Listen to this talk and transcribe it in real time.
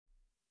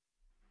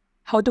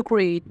How to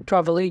create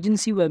travel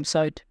agency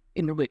website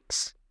in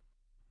Whizz.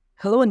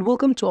 Hello and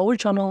welcome to our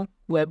channel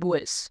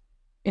Whizz.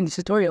 In this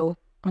tutorial,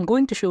 I'm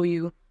going to show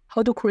you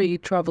how to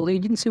create travel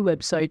agency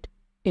website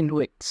in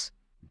Whizz.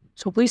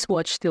 So please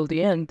watch till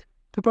the end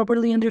to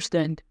properly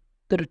understand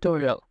the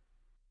tutorial.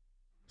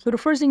 So the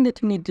first thing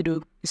that you need to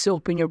do is to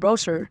open your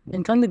browser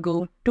and kindly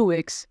go to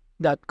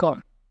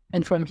Whizz.com.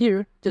 And from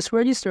here, just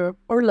register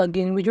or log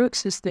in with your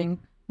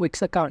existing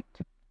Whizz account.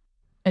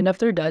 And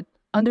after that,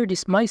 under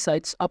this My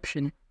Sites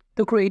option,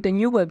 to create a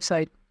new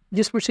website,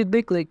 just proceed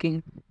by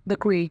clicking the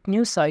Create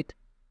New Site,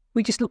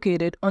 which is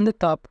located on the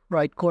top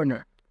right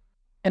corner.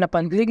 And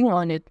upon clicking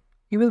on it,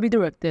 you will be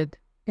directed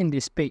in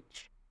this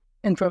page.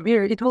 And from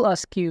here, it will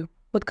ask you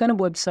what kind of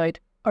website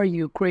are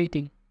you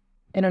creating.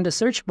 And on the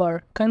search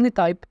bar, kindly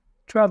type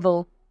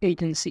Travel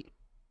Agency.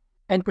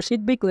 And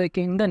proceed by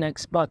clicking the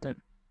Next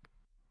button.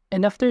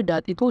 And after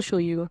that, it will show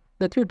you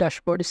that your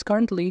dashboard is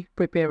currently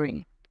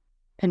preparing.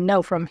 And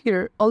now from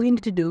here, all you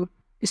need to do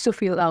is to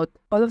fill out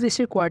all of this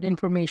required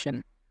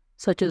information,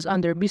 such as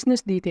under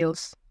business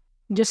details,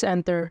 just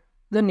enter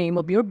the name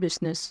of your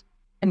business,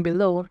 and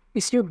below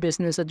is your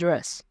business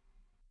address.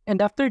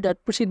 And after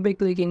that, proceed by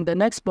clicking the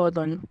Next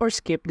button or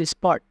skip this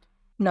part.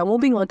 Now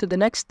moving on to the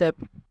next step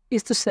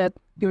is to set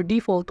your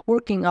default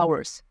working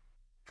hours,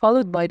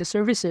 followed by the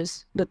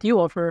services that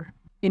you offer,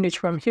 in which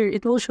from here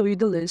it will show you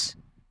the list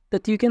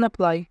that you can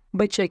apply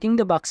by checking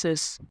the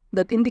boxes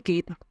that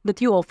indicate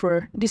that you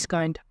offer this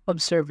kind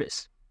of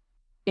service,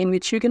 in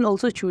which you can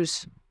also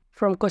choose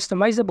from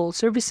customizable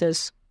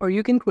services or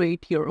you can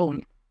create your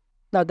own.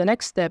 Now the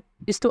next step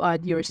is to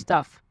add your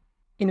staff,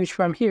 in which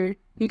from here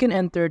you can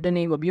enter the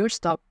name of your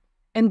staff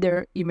and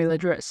their email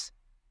address,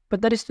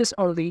 but that is just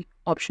only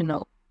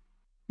optional.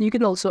 You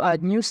can also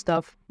add new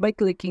staff by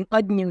clicking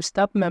Add New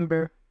Staff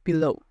Member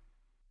below.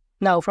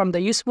 Now from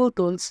the useful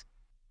tools,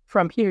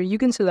 from here you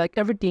can select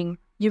everything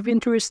you're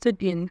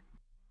interested in,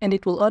 and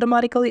it will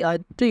automatically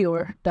add to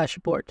your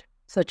dashboard,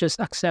 such as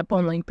accept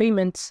online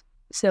payments,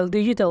 sell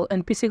digital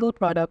and physical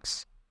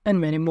products,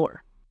 and many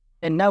more.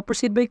 And now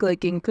proceed by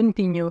clicking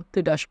Continue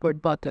to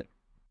Dashboard button,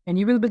 and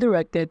you will be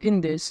directed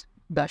in this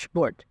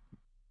dashboard.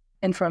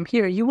 And from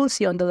here, you will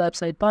see on the left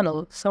side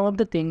panel some of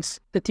the things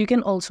that you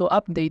can also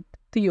update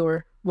to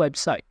your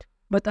website.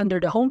 But under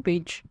the home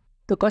page,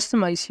 to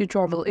customize your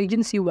travel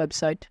agency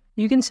website,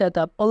 you can set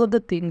up all of the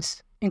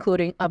things,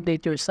 including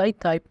update your site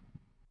type,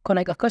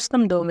 connect a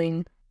custom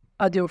domain,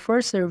 add your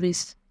first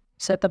service,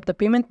 set up the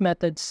payment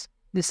methods,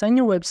 design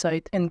your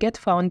website, and get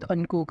found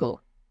on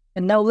Google.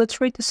 And now let's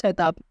try to set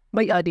up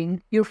by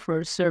adding your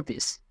first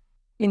service,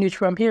 in which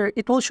from here,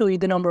 it will show you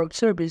the number of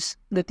service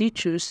that you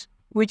choose,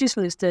 which is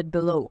listed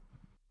below.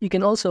 You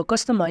can also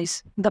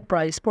customize the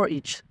price for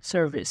each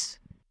service.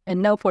 And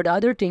now for the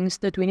other things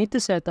that we need to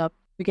set up,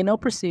 we can now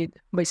proceed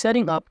by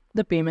setting up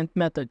the payment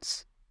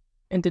methods.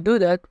 And to do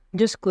that,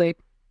 just click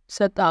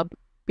Set Up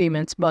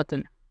Payments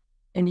button,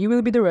 and you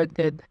will be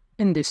directed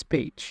in this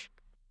page.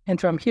 And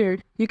from here,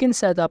 you can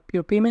set up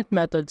your payment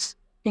methods,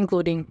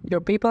 including your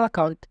PayPal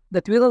account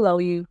that will allow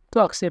you to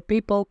accept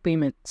PayPal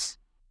payments.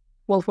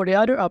 While for the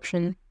other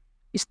option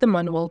is the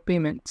manual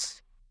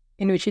payments,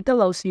 in which it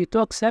allows you to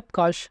accept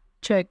cash,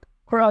 check,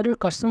 or other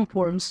custom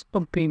forms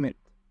of payment.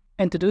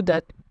 And to do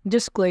that,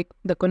 just click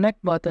the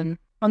Connect button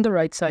on the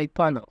right side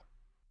panel.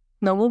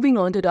 Now moving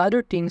on to the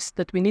other things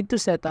that we need to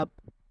set up,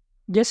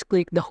 just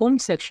click the Home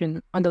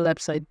section on the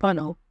left side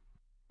panel.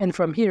 And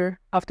from here,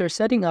 after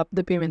setting up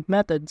the payment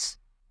methods,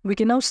 we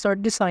can now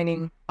start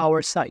designing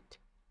our site.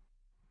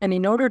 And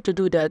in order to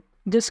do that,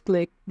 just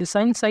click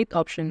Design Site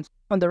options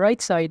on the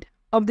right side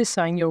of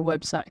Design Your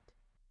Website.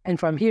 And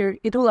from here,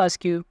 it will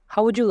ask you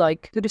how would you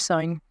like to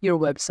design your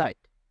website.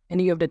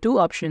 And you have the two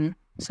options,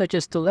 such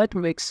as to let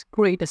Wix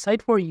create a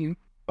site for you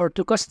or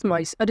to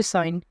customize a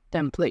design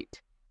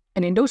template.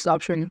 And in those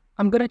options,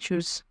 I'm gonna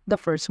choose the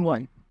first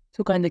one.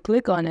 So kindly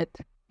click on it,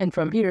 and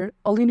from here,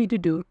 all you need to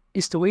do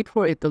is to wait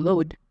for it to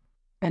load.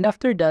 And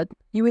after that,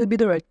 you will be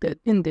directed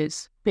in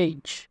this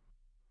page,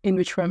 in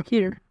which from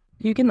here,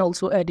 you can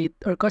also edit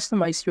or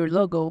customize your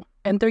logo,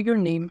 enter your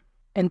name,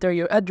 enter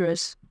your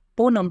address,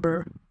 phone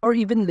number, or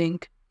even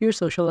link your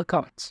social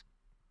accounts.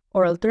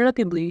 Or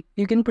alternatively,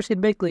 you can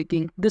proceed by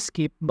clicking the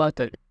Skip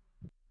button.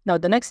 Now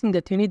the next thing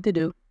that you need to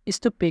do is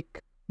to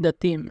pick the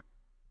theme,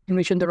 in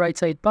which on the right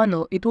side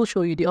panel, it will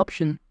show you the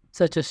option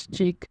such as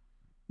Chic,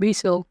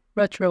 Basil,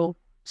 Retro,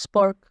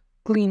 Spark,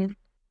 Clean,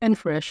 and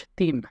Fresh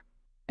theme.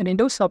 And in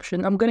those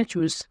options, I'm going to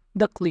choose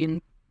the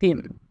Clean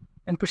theme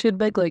and proceed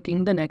by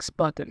clicking the Next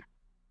button.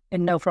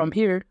 And now from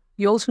here,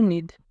 you also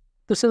need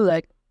to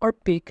select or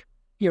pick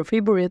your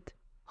favorite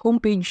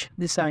homepage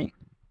design.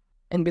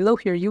 And below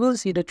here, you will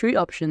see the three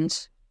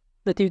options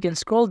that you can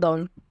scroll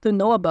down to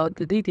know about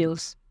the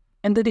details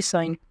and the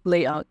design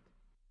layout.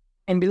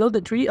 And below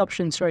the three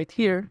options right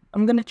here,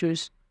 I'm going to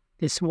choose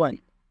this one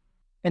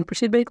and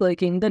proceed by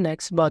clicking the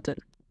Next button.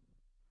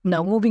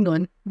 Now moving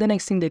on, the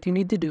next thing that you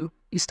need to do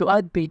is to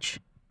add page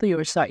to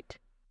your site,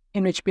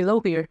 in which below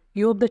here,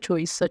 you have the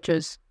choice such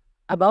as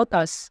About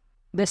Us,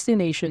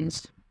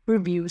 Destinations,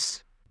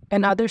 Reviews,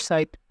 and other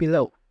site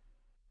below.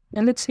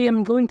 And let's say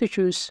I'm going to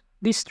choose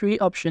these three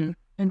options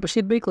and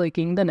proceed by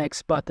clicking the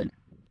next button.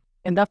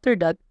 And after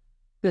that,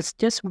 let's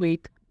just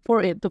wait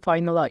for it to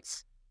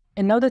finalize.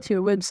 And now that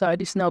your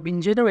website is now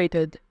being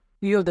generated,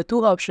 you have the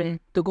two options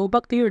to go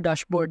back to your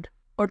dashboard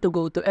or to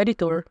go to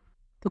editor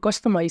to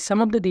customize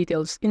some of the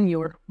details in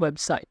your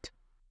website.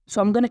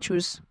 So I'm going to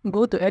choose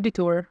go to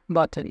editor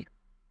button.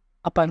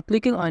 Upon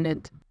clicking on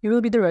it, you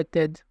will be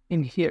directed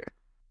in here.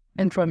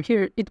 And from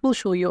here, it will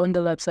show you on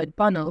the left side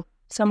panel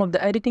some of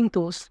the editing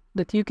tools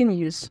that you can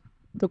use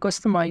to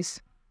customize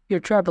your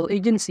travel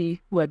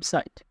agency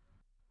website.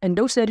 And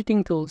those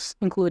editing tools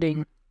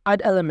including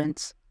add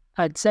elements,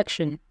 add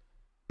section,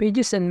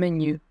 pages and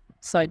menu,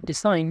 site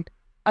design,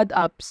 add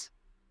apps,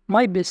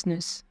 my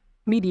business,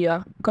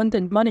 media,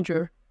 content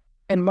manager,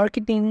 and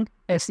marketing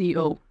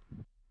SEO.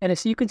 And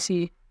as you can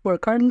see, we're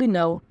currently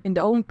now in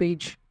the home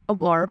page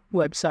of our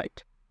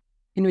website,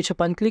 in which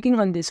upon clicking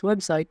on this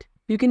website,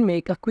 you can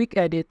make a quick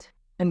edit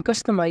and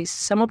customize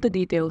some of the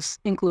details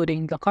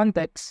including the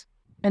context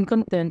and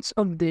contents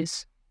of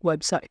this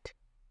website.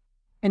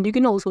 And you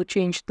can also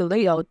change the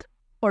layout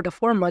or the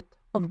format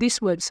of this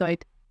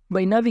website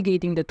by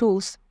navigating the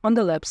tools on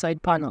the left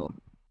side panel.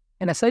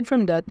 And aside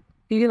from that,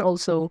 you can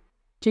also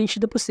change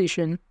the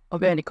position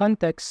of any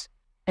context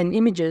and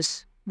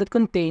images that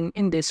contain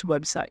in this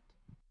website.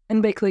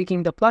 And by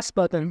clicking the plus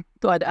button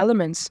to add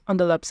elements on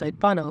the left side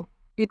panel,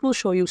 it will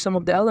show you some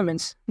of the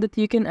elements that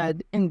you can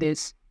add in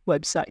this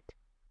website.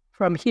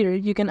 From here,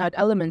 you can add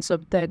elements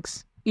of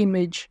text,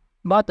 image,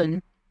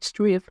 button,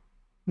 strip,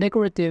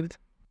 decorative,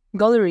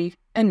 gallery,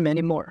 and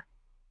many more.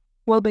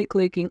 While by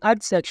clicking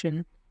add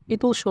section,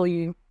 it will show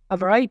you a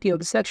variety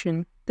of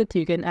sections that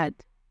you can add,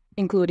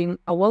 including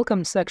a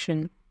welcome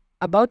section,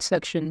 about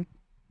section,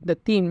 the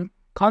theme,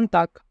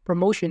 contact,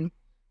 promotion,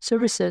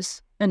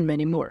 services, and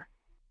many more.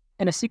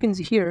 And as you can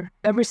see here,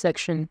 every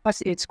section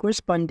has its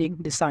corresponding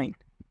design.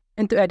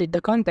 And to edit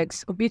the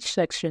context of each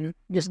section,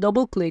 just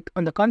double-click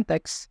on the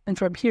context, and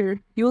from here,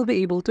 you will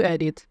be able to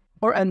edit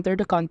or enter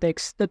the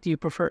context that you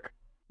prefer.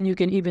 And you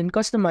can even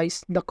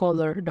customize the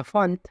color, the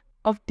font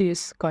of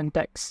this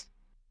context.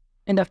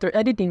 And after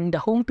editing the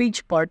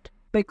homepage part,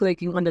 by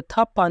clicking on the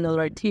top panel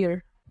right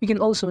here, you can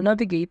also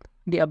navigate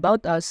the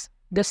About Us,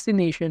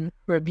 Destination,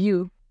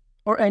 Review,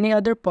 or any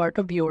other part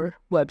of your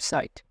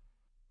website.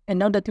 And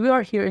now that we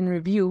are here in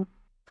Review,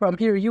 from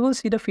here you will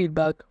see the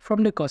feedback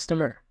from the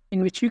customer,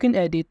 in which you can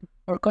edit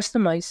or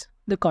customize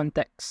the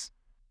context.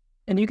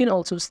 And you can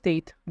also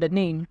state the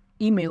name,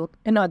 email,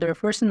 and other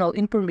personal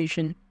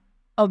information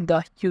of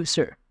the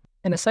user.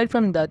 And aside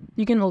from that,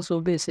 you can also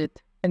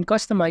visit and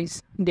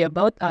customize the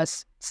About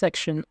Us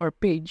section or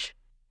page,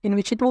 in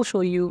which it will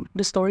show you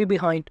the story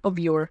behind of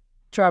your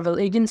travel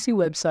agency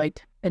website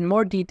and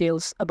more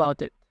details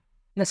about it.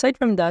 And aside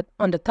from that,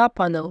 on the top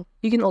panel,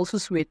 you can also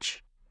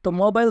switch to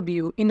mobile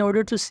view in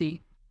order to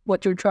see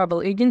what your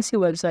travel agency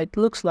website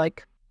looks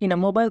like in a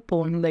mobile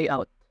phone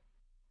layout,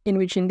 in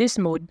which in this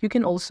mode, you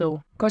can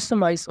also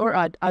customize or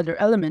add other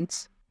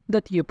elements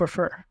that you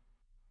prefer.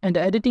 And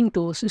the editing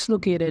tools is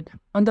located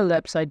on the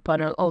left side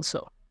panel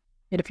also.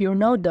 And if you're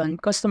now done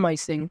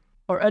customizing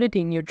or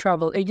editing your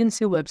travel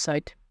agency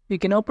website, you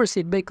can now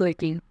proceed by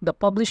clicking the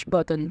Publish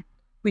button,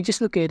 which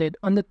is located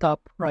on the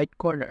top right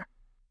corner.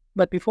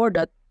 But before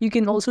that, you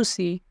can also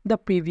see the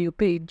preview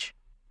page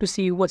to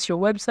see what your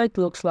website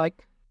looks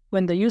like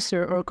when the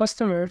user or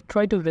customer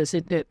try to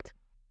visit it.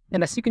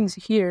 And as you can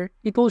see here,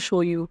 it will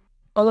show you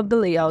all of the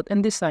layout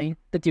and design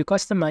that you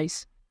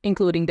customize,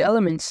 including the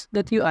elements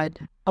that you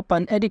add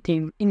upon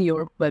editing in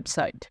your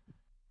website.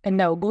 And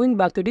now going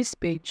back to this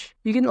page,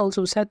 you can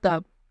also set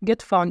up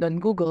Get Found on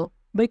Google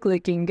by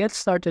clicking Get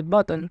Started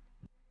button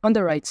on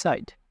the right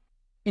side,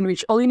 in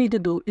which all you need to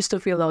do is to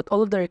fill out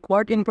all of the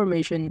required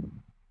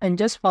information and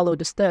just follow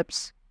the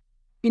steps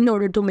in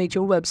order to make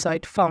your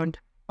website found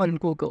on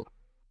Google.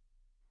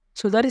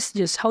 So that is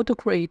just how to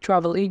create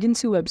travel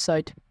agency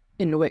website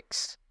in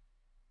Wix.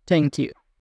 Thank you.